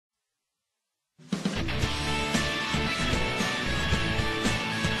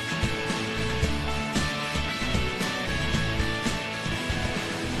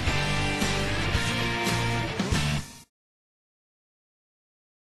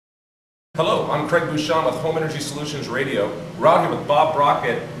Hello, I'm Craig Bushon with Home Energy Solutions Radio. We're out here with Bob Brock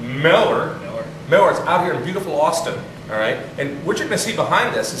at Miller. Miller's out here in beautiful Austin, all right? And what you're going to see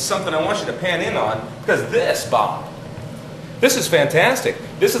behind this is something I want you to pan in on, because this, Bob, this is fantastic.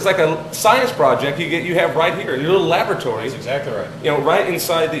 This is like a science project you have right here, your little laboratory. That's exactly right. You know, right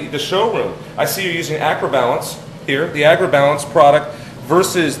inside the showroom. I see you're using AgriBalance here, the AgriBalance product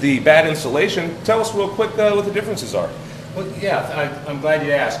versus the bad insulation. Tell us real quick what the differences are. Well, yeah, I'm glad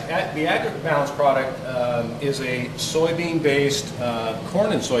you asked. The AgriBalance product is a soybean-based,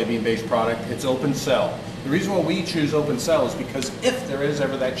 corn and soybean-based product. It's open cell. The reason why we choose open cell is because if there is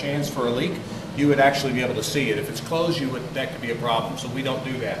ever that chance for a leak, you would actually be able to see it. If it's closed, that could be a problem, so we don't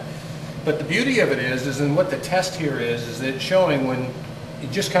do that. But the beauty of it is and what the test here is that it's showing when you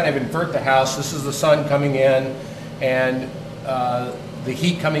just kind of invert the house. This is the sun coming in and the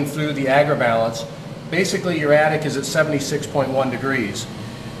heat coming through the AgriBalance. Basically, your attic is at 76.1 degrees.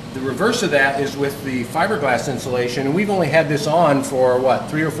 The reverse of that is with the fiberglass insulation, and we've only had this on for, what,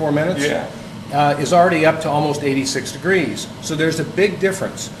 3 or 4 minutes? Yeah. Is already up to almost 86 degrees. So there's a big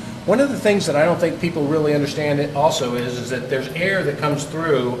difference. One of the things that I don't think people really understand it also is that there's air that comes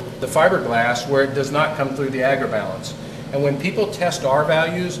through the fiberglass where it does not come through the AgriBalance. And when people test R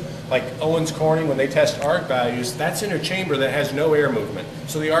values, like Owens Corning, when they test R values, that's in a chamber that has no air movement.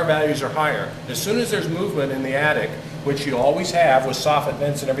 So the R values are higher. As soon as there's movement in the attic, which you always have with soffit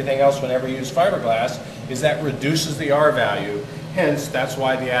vents and everything else whenever you use fiberglass, is that reduces the R value. Hence, that's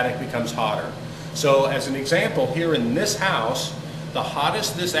why the attic becomes hotter. So as an example, here in this house, the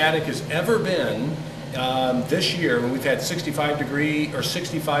hottest this attic has ever been this year, when we've had 65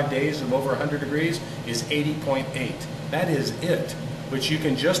 days of over 100 degrees, is 80.8. That is it. Which you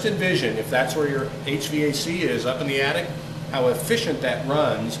can just envision, if that's where your HVAC is up in the attic, how efficient that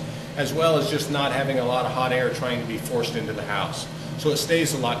runs, as well as just not having a lot of hot air trying to be forced into the house. So it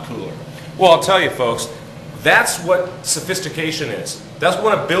stays a lot cooler. Well, I'll tell you folks, that's what sophistication is. That's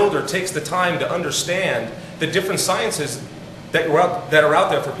when a builder takes the time to understand the different sciences that are out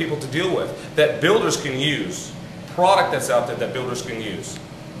there for people to deal with, that builders can use, product that's out there that builders can use.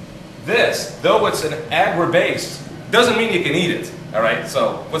 This, though it's an agri-based, doesn't mean you can eat it. All right,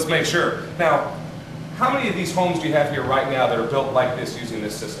 so let's make sure. Now, how many of these homes do you have here right now that are built like this using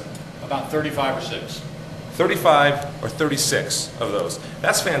this system? About 35 or 6. 35 or 36 of those.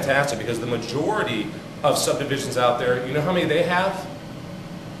 That's fantastic, because the majority of subdivisions out there, you know how many they have?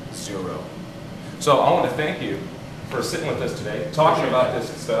 0. So I want to thank you for sitting with us today, talking about this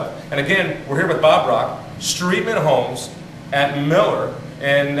stuff. And again, we're here with Bob Brock, Streetman Homes at Miller.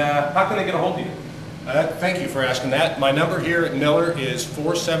 And how can they get a hold of you? Thank you for asking that. My number here at Miller is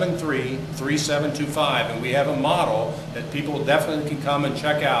 473-3725, and we have a model that people definitely can come and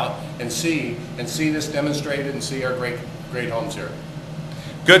check out and see this demonstrated and see our great homes here.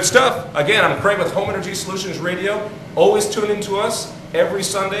 Good stuff. Again, I'm Craig with Home Energy Solutions Radio. Always tune in to us every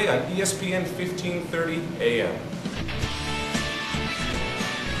Sunday on ESPN 1530 AM.